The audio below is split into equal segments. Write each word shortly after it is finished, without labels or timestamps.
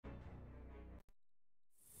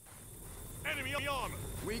the armor.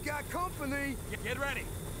 We got company. Get ready.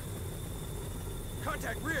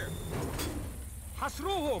 Contact rear.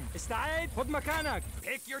 حصروهم استعد خد مكانك.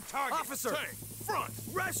 Pick your target. Officer. Tank. Front.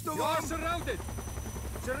 Rest of You are them. surrounded.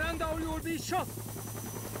 Surrender or you will be shot.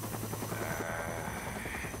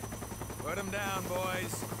 Put him down,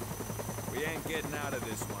 boys. We ain't getting out of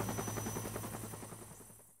this one.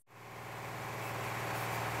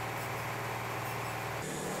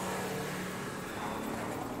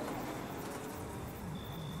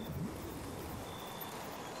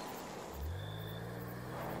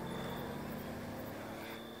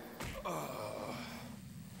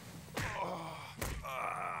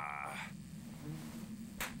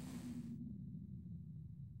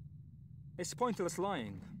 It's pointless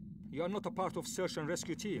lying. You are not a part of search and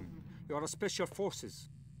rescue team. You are a special forces.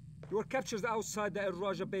 You were captured outside the El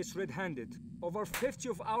Raja base red-handed. Over 50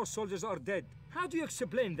 of our soldiers are dead. How do you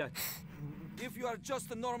explain that? If you are just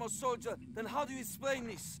a normal soldier, then how do you explain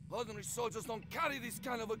this? Ordinary soldiers don't carry this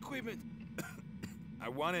kind of equipment. I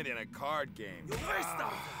won it in a card game. You waste our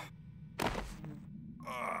time.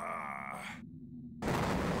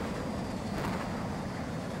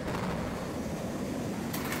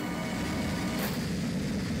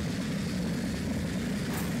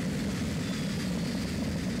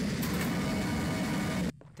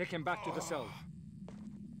 Take him back to the cell.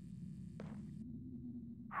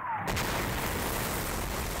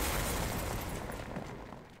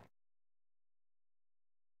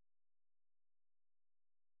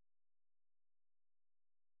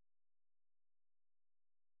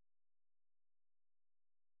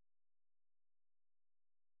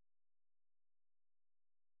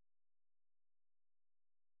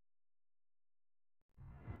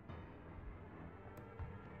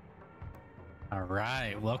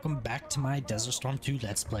 Alright, welcome back to my Desert Storm 2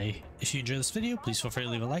 Let's Play. If you enjoyed this video, please feel free to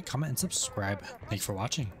leave a like, comment, and subscribe. Thank you for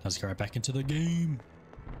watching. Let's get right back into the game.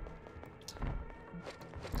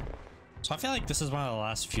 So I feel like this is one of the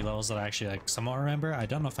last few levels that I actually like somewhat remember. I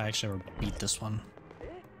don't know if I actually ever beat this one.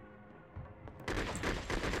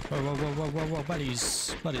 Whoa, whoa, whoa, whoa, whoa, whoa,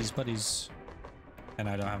 buddies. Buddies, buddies. And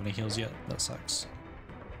I don't have any heals yet. That sucks.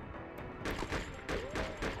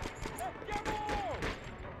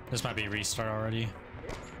 This might be a restart already.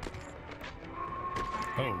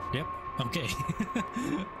 Oh, yep. Okay.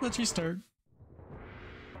 Let's restart.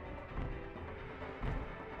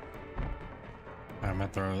 I'm gonna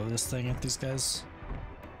throw this thing at these guys.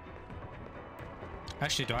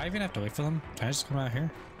 Actually, do I even have to wait for them? Can I just come out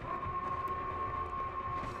here?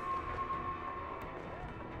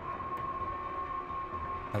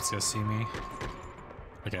 Let's go see me.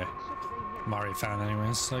 Okay. I'm already found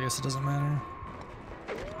anyways, so I guess it doesn't matter.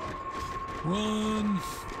 Run!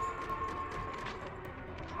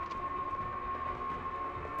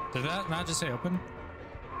 Did that not just say open?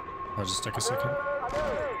 Oh, just took a second.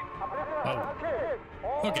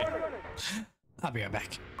 Oh. Okay. I'll be right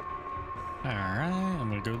back. Alright, I'm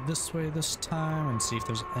gonna go this way this time and see if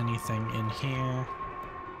there's anything in here.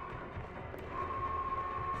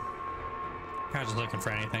 Kind of just looking for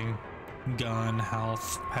anything. Gun,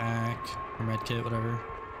 health, pack, or medkit, whatever.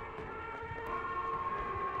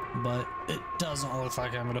 But it doesn't look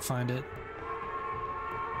like I'm gonna find it.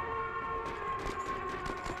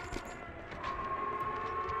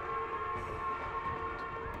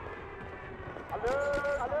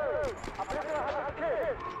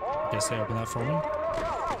 Guess they open that for me.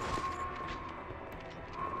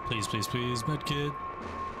 Please, please, please, medkit.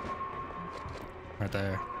 Right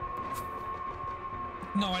there.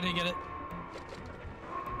 No, I didn't get it.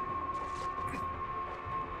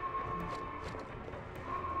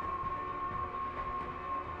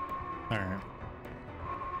 Alright.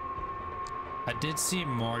 I did see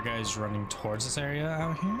more guys running towards this area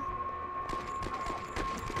out here.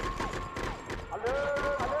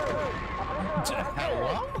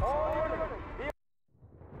 Hello?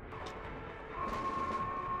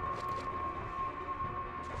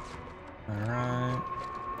 Alright.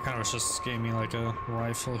 Kind of just gave me like a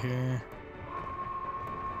rifle here.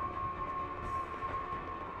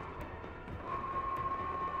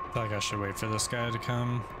 I feel like I should wait for this guy to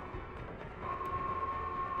come.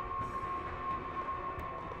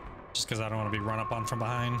 Just because I don't want to be run up on from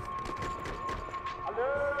behind.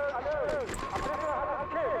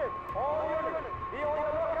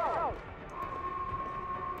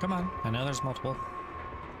 Come on, I know there's multiple.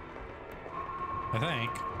 I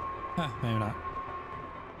think. Maybe not.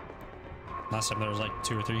 Last time there was like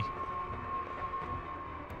 2 or 3.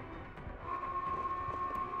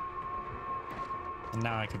 And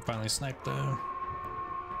now I can finally snipe though.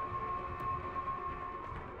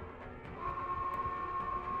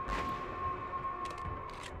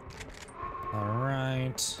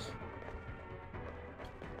 Alright.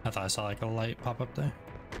 I thought I saw like a light pop up there.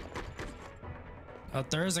 Oh,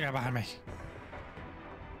 there is a guy behind me.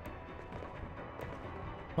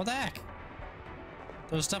 What the heck?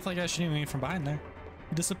 There's definitely a guy shooting me from behind there.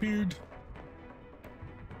 He disappeared.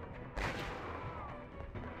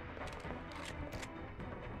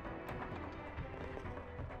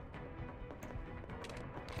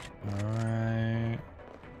 Alright.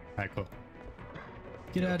 Alright, cool.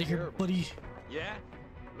 Get out of here, buddy. Yeah?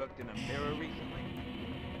 Looked in a mirror recently?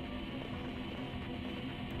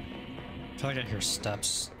 I feel like I hear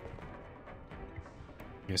steps.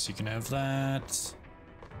 I guess you can have that.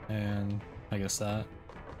 And I guess that.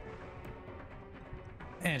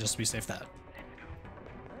 And just to be safe, that.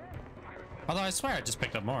 Although I swear I just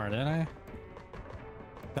picked up more, didn't I?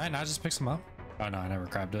 Did I not just pick some up? Oh no, I never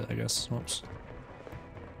grabbed it, I guess. Whoops.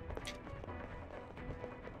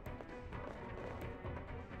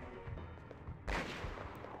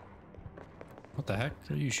 What the heck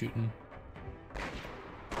are you shooting?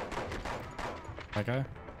 That guy?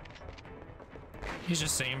 He's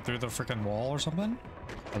just seeing through the freaking wall or something?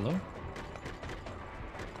 Hello?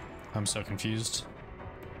 I'm so confused.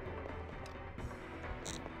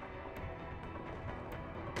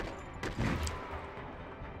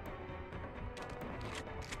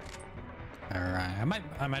 Alright,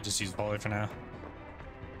 I might just use volley for now.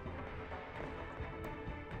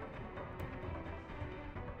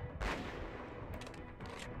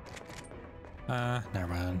 Never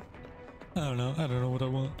mind. I don't know what I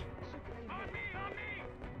want.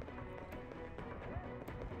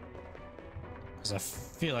 Because I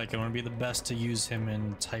feel like it would be the best to use him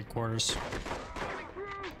in tight quarters.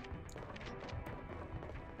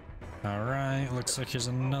 Alright, looks like here's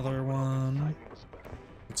another one.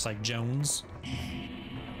 Looks like Jones.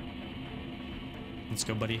 Let's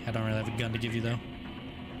go, buddy. I don't really have a gun to give you, though.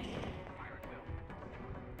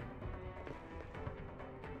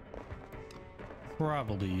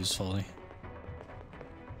 Probably usefully.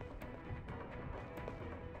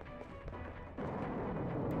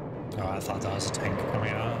 Oh, I thought that was a tank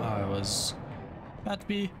coming out. I was about to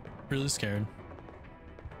be really scared.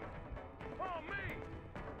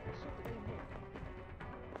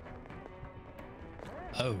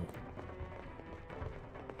 Oh.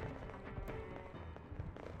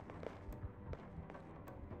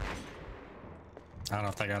 I don't know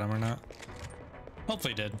if I got him or not.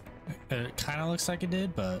 Hopefully it did. It kind of looks like it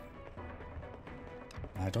did, but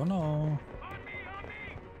I don't know.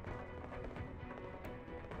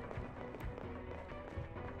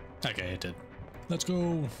 Okay, it did. Let's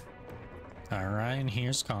go. All right, and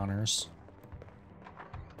here's Connor's.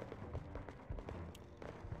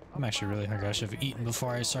 I'm actually really hungry. I should have eaten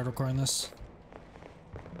before I start recording this.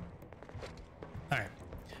 All right,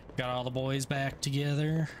 got all the boys back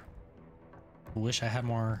together. Wish I had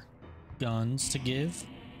more guns to give.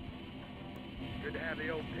 Good to have the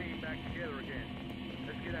old team back together again.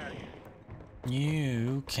 Let's get out of here.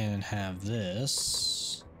 You can have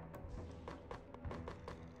this.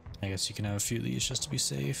 I guess you can have a few of these just to be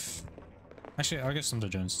safe. Actually, I'll give some to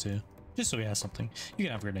Jones too, just so he has something. You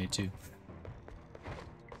can have a grenade too.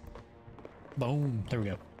 Boom, there we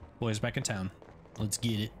go. Boys back in town. Let's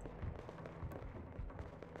get it.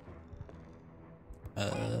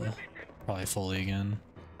 Probably fully again.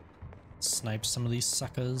 Snipe some of these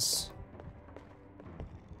suckers.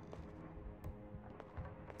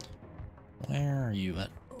 Where are you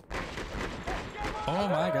at? Oh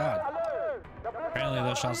my god. Apparently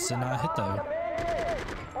those shots did not hit though.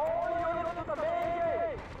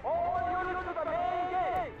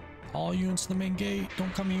 All units to the main gate.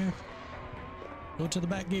 Don't come here. Go to the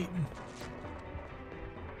back gate.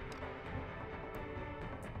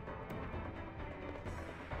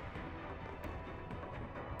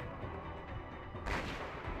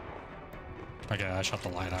 Okay, I shot the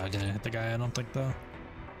light. I didn't hit the guy, I don't think, though.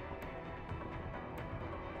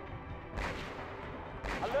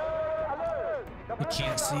 I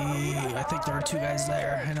can't see. I think there are two guys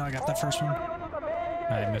there. I know I got that first one.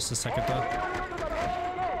 I missed the second, though.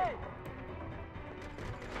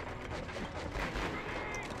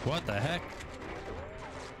 What the heck?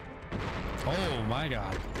 Oh my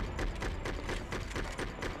god.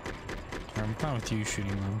 I'm fine with you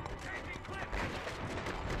shooting them.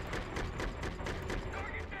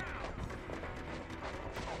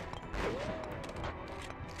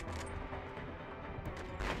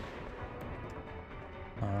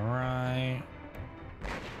 Alright.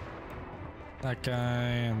 That guy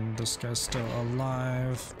and this guy's still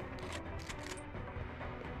alive.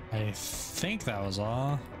 I think that was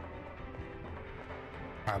all.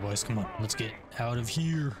 Alright boys, come on, let's get out of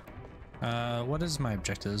here. What is my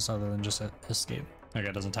objectives other than just escape? Okay,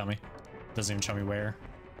 it doesn't tell me. Doesn't even show me where.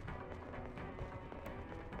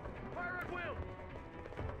 Fire at will!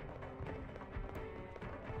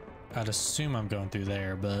 I'd assume I'm going through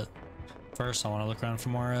there, but first I want to look around for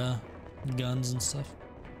more guns and stuff.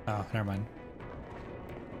 Oh, never mind.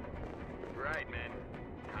 Right, man.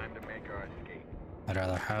 Time to make our escape. I'd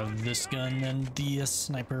rather have this gun than the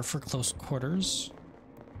sniper for close quarters.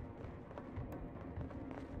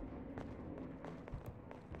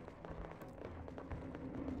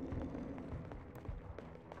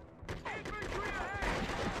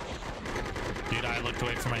 Dude, I looked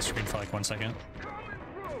away from my screen for like 1 second.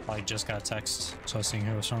 I just got a text, so I was seeing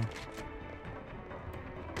who it was from.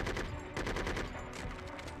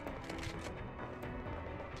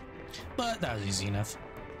 But that was easy enough.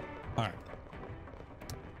 Alright.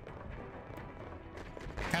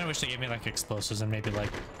 Kinda wish they gave me like explosives and maybe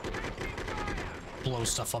like blow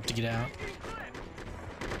stuff up to get out.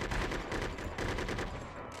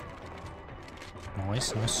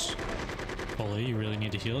 Nice, nice. Bully, you really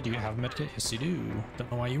need to heal. Do you have a medkit? Yes, you do.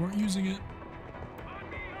 Don't know why you weren't using it.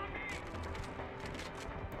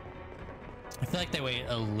 I feel like they wait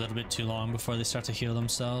a little bit too long before they start to heal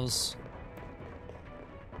themselves.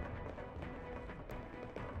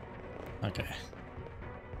 Okay.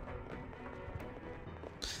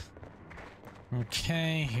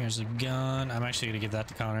 Okay, here's a gun. I'm actually gonna give that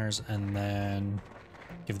to Connors and then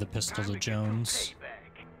give the pistol to Jones.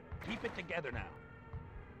 Keep it together now.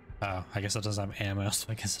 Oh, I guess it doesn't have ammo, so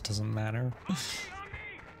I guess it doesn't matter.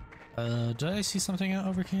 Did I see something out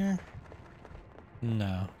over here?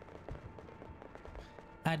 No.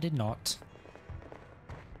 I did not.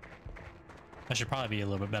 I should probably be a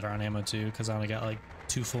little bit better on ammo too, because I only got like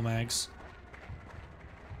 2 full mags.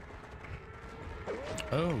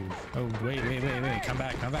 Oh, wait, come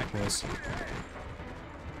back, boys.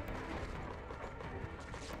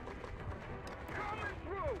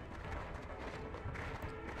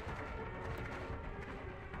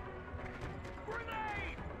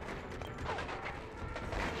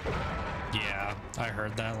 Yeah, I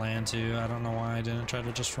heard that land too. I don't know why I didn't try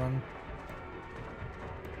to just run.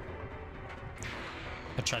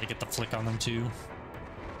 I tried to get the flick on them too.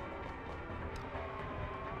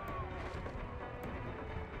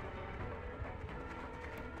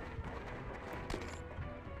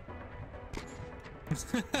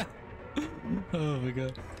 Oh my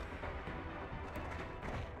god.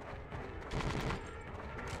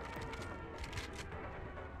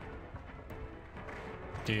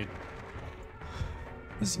 Dude.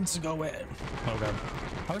 This needs to go away. Oh god.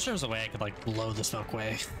 I wish there was a way I could like blow the smoke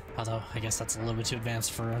away. Although I guess that's a little bit too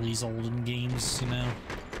advanced for these olden games, you know.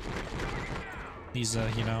 These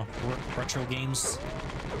you know, retro games.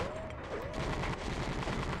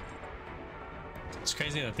 It's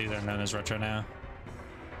crazy that these are known as retro now.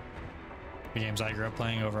 The games I grew up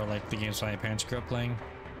playing over like the games my parents grew up playing.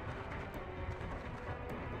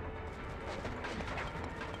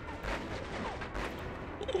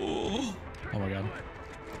 Oh my god.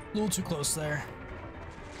 A little too close there.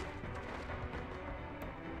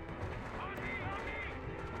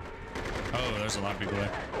 Oh, there's a lot of people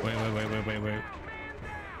there. Wait.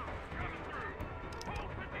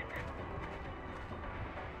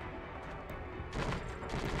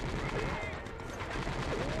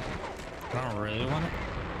 I don't really want it.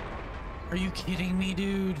 Are you kidding me,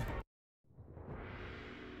 dude?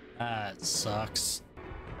 That sucks.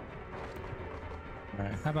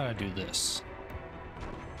 Alright, how about I do this?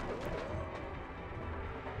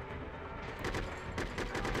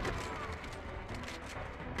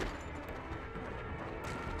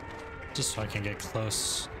 Just so I can get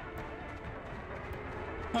close.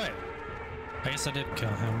 Alright. I guess I did kill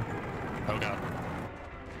him. Oh god.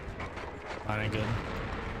 That ain't good.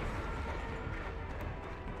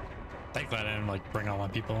 Thankfully I didn't like bring all my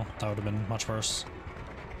people. That would have been much worse.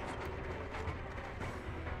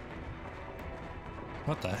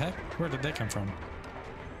 What the heck? Where did they come from?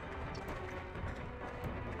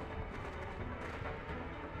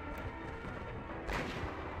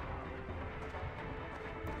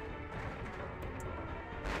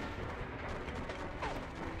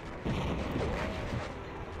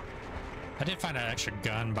 I did find an extra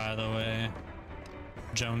gun, by the way.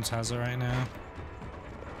 Jones has it right now.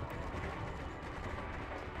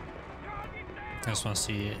 I just want to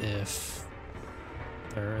see if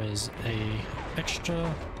there is a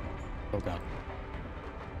extra. Oh god.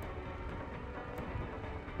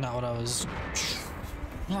 Not what I was.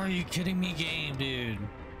 Are you kidding me, game, dude?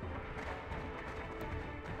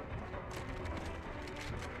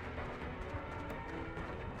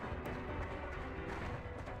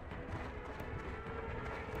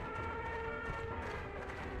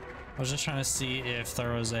 I was just trying to see if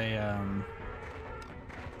there was a,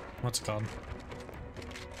 what's it called?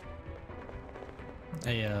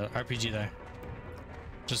 A RPG there.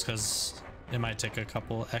 Just because it might take a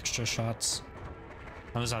couple extra shots.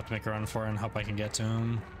 I'll just have to make a run for it and hope I can get to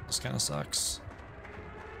him. This kind of sucks.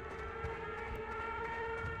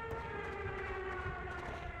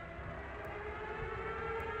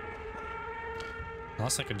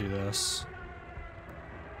 Unless I could do this.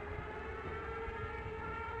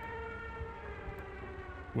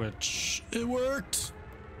 Which, it worked!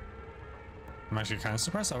 I'm actually kind of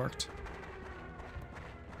surprised that worked.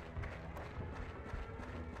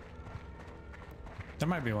 There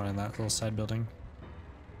might be one in that little side building.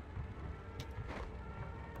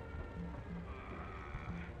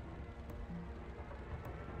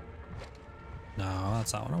 No,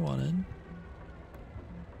 that's not what I wanted.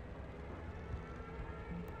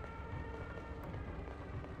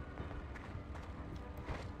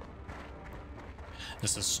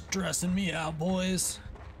 This is stressing me out, boys.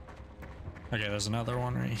 Okay, there's another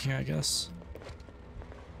one right here, I guess.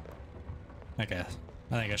 Okay,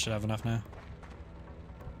 I think I should have enough now.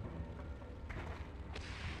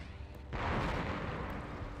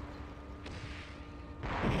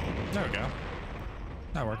 There we go.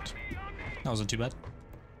 That worked. That wasn't too bad.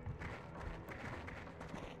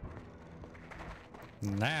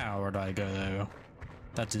 Now, where do I go?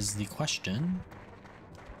 That is the question.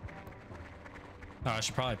 Oh, I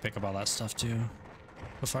should probably pick up all that stuff too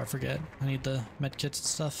before I forget. I need the med kits and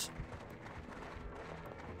stuff.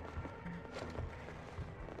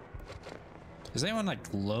 Is anyone like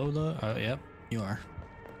low though? Oh, yep, you are.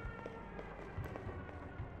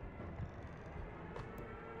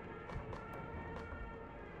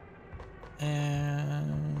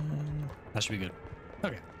 And that should be good.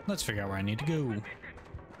 Okay, let's figure out where I need to go.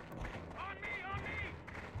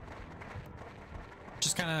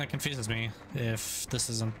 Just kind of confuses me. If this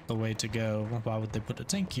isn't the way to go, why would they put a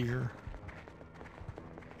tank here?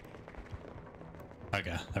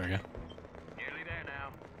 Okay, there we go. Nearly there now.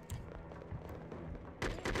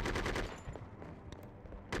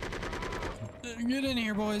 Get in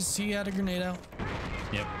here, boys. He had a grenade out.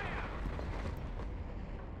 Yep.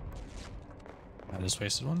 I just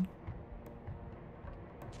wasted one.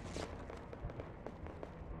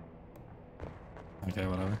 Okay,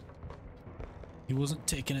 whatever. He wasn't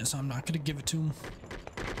taking it, so I'm not gonna give it to him.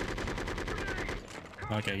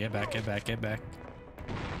 Okay, get back, get back, get back.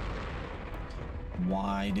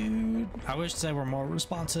 Why, dude? I wish they were more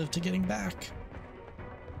responsive to getting back.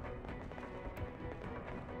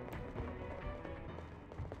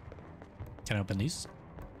 Can I open these?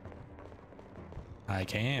 I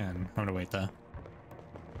can. I'm gonna wait though.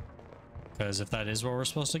 Because if that is where we're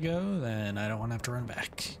supposed to go, then I don't want to have to run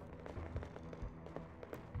back.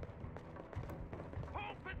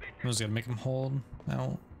 I was gonna make him hold. I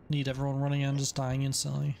don't need everyone running in and just dying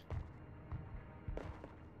instantly.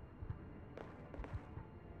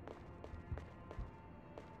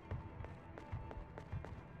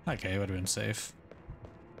 Okay, it would have been safe.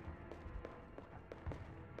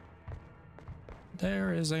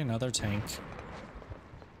 There is another tank.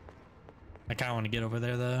 I kind of want to get over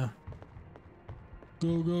there though.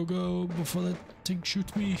 Go, go, go before the tank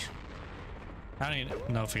shoots me. I don't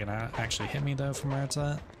even know if it can actually hit me though from where it's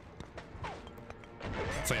at.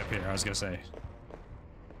 It's like up here, I was gonna say.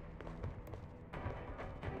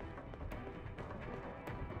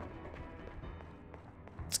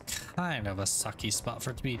 It's kind of a sucky spot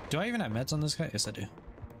for it to be. Do I even have meds on this guy? Yes, I do.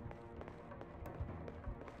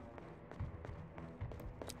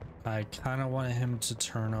 I kind of wanted him to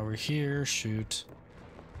turn over here, shoot.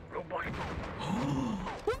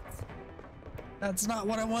 That's not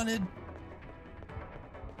what I wanted.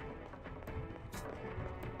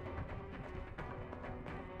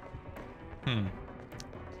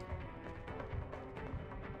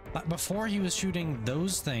 But before he was shooting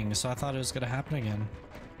those things, so I thought it was gonna happen again.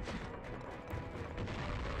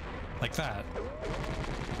 Like that.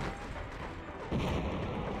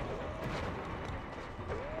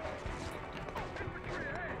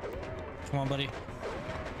 Come on, buddy.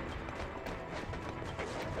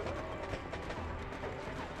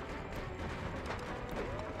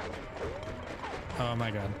 Oh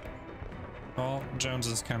my god. Well, Jones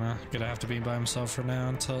is kind of gonna have to be by himself for now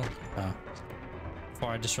until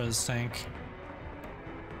before I destroy this tank.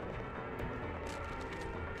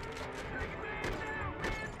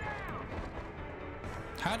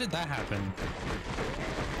 How did that happen?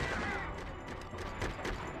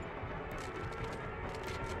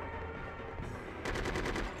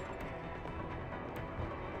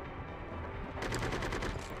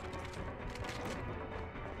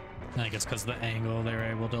 I think it's because of the angle they were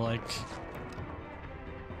able to like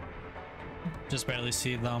just barely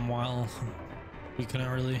see them while we couldn't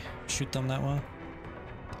really shoot them that well.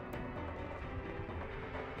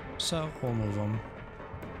 So we'll move them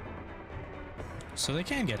so they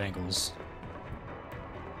can get angles.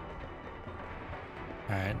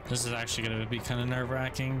 Alright, this is actually going to be kind of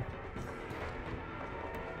nerve-wracking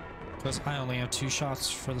because I only have 2 shots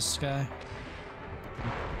for this guy.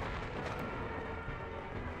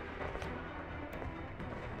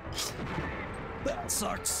 That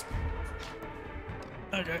sucks.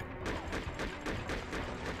 Okay.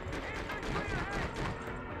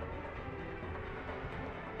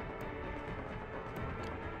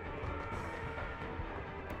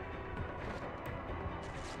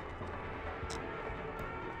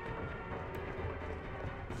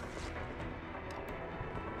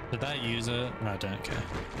 Did that use it? No, it didn't. Okay.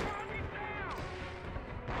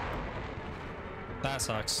 That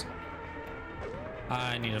sucks.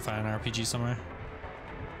 I need to find an RPG somewhere.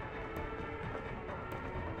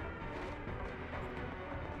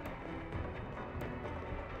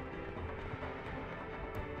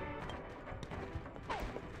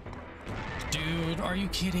 Dude, are you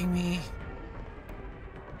kidding me?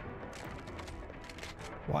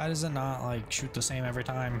 Why does it not like shoot the same every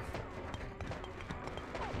time?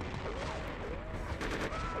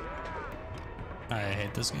 I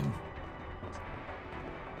hate this game.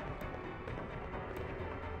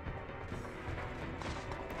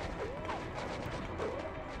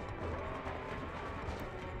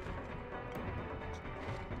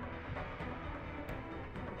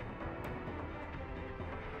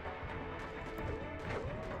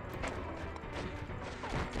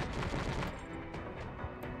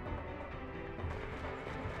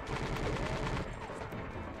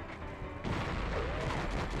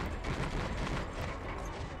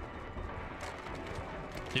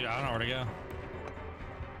 Dude, I don't know where to go.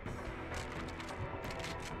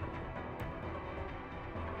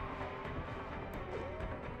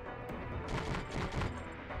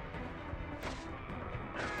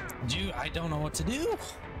 Dude, I don't know what to do.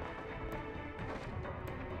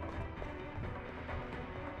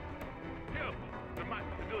 Careful, there might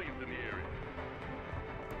be civilians in the area.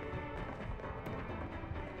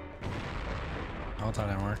 Oh, that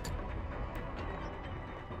didn't work.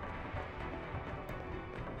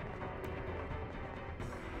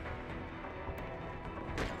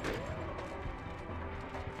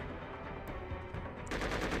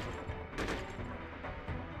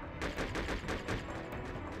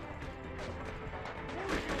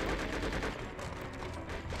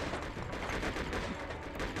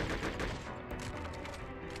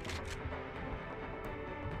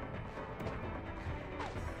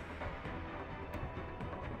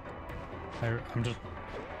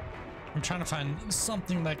 I'm trying to find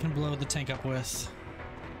something that I can blow the tank up with.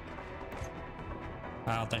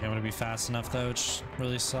 I don't think I'm gonna be fast enough though, which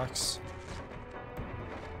really sucks.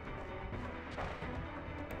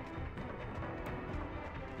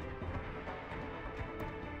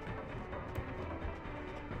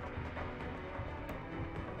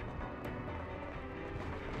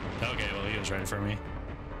 Okay, well he was ready for me.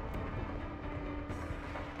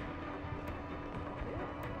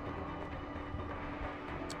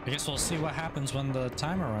 I guess we'll see what happens when the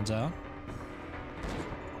timer runs out.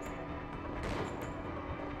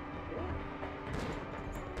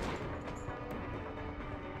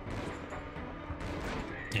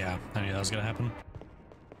 Yeah, I knew that was gonna happen.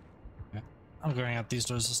 Okay. I'm going out these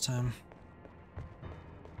doors this time.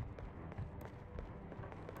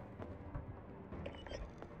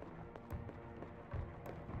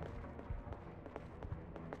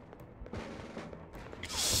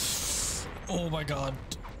 Oh my god.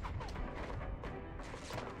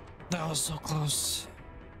 That was so close.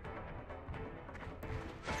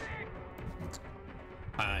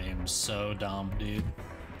 I am so dumb, dude.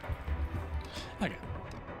 Okay.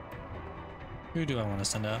 Who do I want to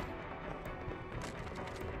send out?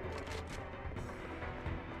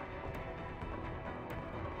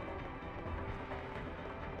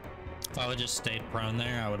 If I would just stayed prone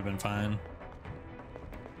there, I would have been fine.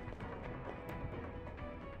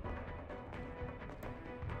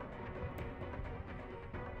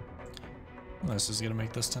 This is gonna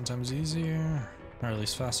make this 10 times easier, or at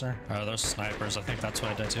least faster. Oh, those snipers, I think that's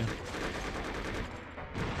what I did too.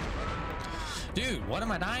 Dude, what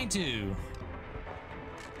am I dying to?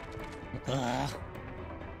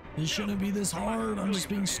 It shouldn't be this hard, I'm just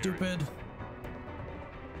being stupid.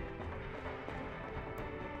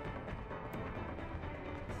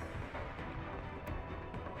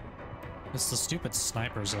 It's the stupid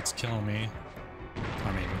snipers that's killing me.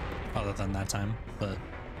 I mean, other than that time, but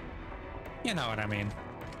You know what I mean.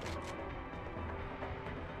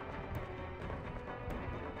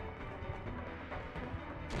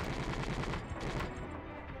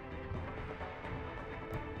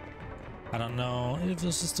 I don't know if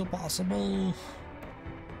this is still possible.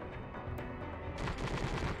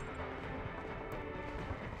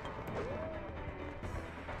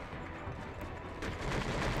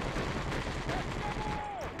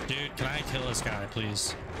 Dude, can I kill this guy,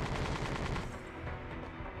 please?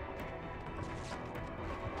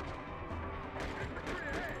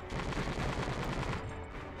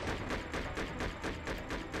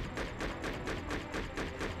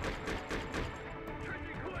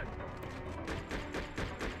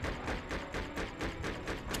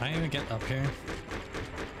 Can I even get up here?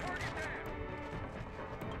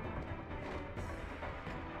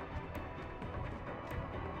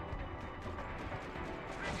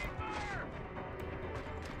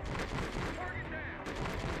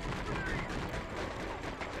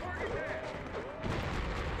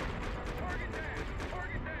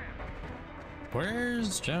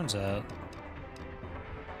 Where's Jones at?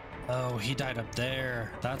 Oh, he died up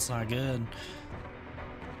there. That's not good.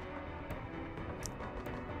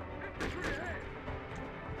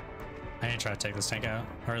 I need to try to take this tank out,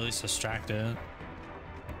 or at least distract it.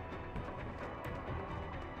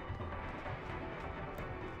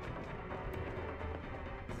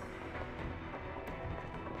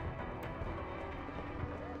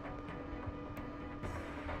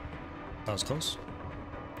 That was close.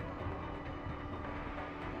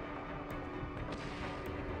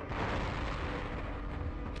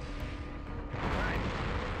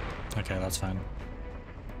 Okay, that's fine.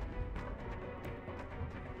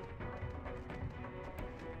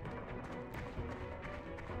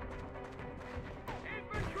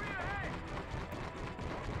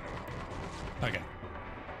 Okay.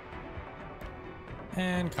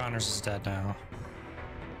 And Connors is dead now.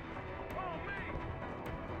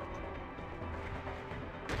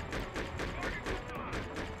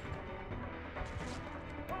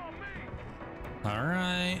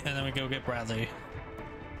 Alright, and then we go get Bradley.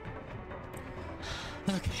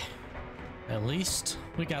 Okay. At least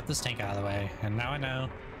we got this tank out of the way, and now I know,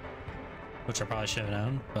 which I probably should have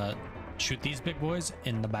known, but shoot these big boys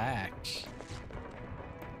in the back.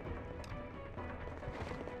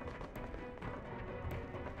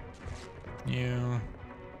 You,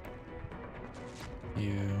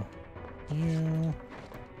 and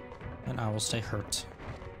I will stay hurt.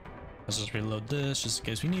 Let's just reload this just in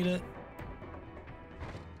case we need it.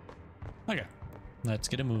 Okay, let's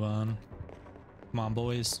get a move on. Come on,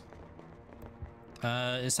 boys.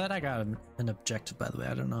 It said I got an objective, by the way.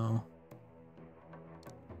 I don't know.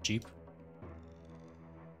 Jeep.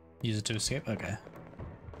 Use it to escape? Okay.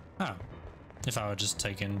 Oh. If I would just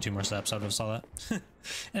taken 2 more steps, I would have saw that.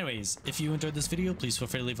 Anyways, if you enjoyed this video, please feel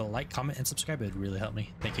free to leave a like, comment, and subscribe. It would really help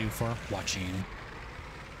me. Thank you for watching.